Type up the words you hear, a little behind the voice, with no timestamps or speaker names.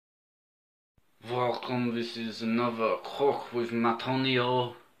welcome. This is another cook with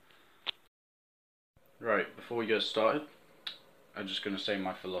Matonio. Right, before we get started, I'm just going to say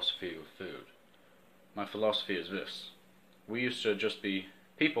my philosophy with food. My philosophy is this. We used to just be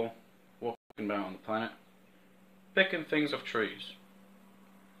people walking about on the planet, picking things off trees,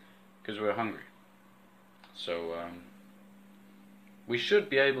 because we were hungry. So, we should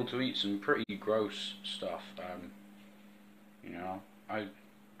be able to eat some pretty gross stuff. You know, I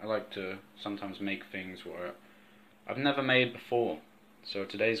like to sometimes make things where I've never made before. So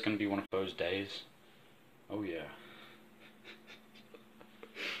today's going to be one of those days. Oh yeah.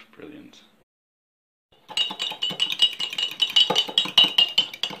 Brilliant.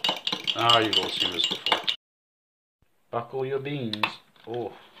 Ah, you've all seen this before. Buckle your beans.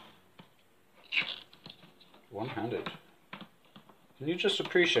 Oh. One-handed. Can you just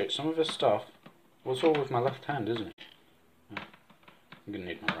appreciate some of this stuff? Well, it's all with my left hand, isn't it? I'm gonna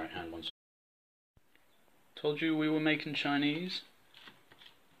need my right hand once. Told you we were making Chinese?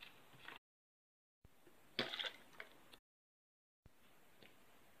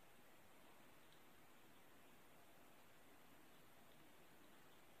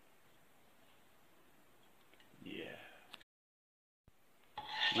 Yeah.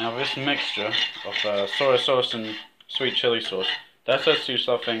 Now this mixture of soya sauce and sweet chili sauce, that says to you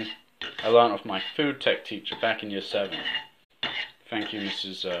something I learned off my food tech teacher back in year 7. Thank you,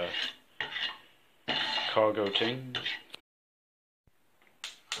 Mrs. Cargo Ting.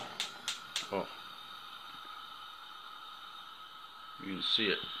 Oh. You can see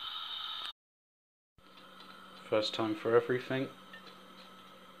it. First time for everything.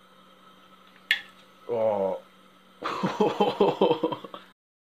 Oh.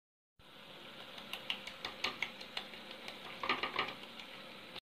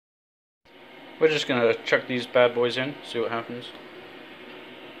 We're just gonna chuck these bad boys in, see what happens.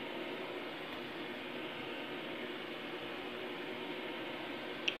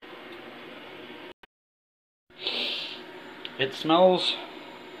 It smells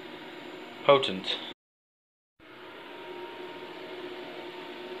potent.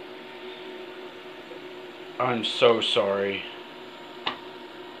 I'm so sorry.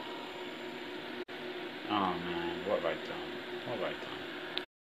 Oh man, what have I done? What have I done?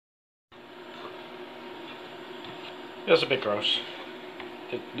 It's a bit gross.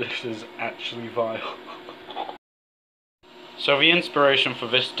 This is actually vile. So the inspiration for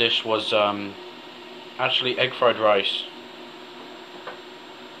this dish was actually egg fried rice.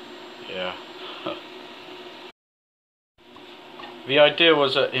 Yeah. The idea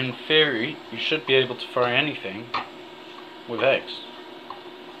was that in theory you should be able to fry anything with eggs.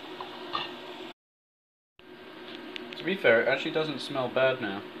 To be fair, it actually doesn't smell bad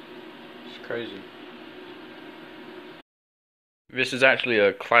now. It's crazy. This is actually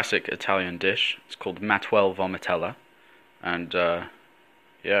a classic Italian dish. It's called Mackeral vomitella. And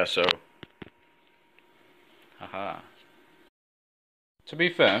yeah, so haha. To be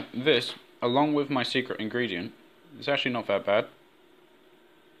fair, this, along with my secret ingredient, is actually not that bad.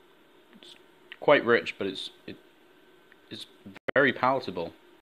 It's quite rich, but it's very palatable.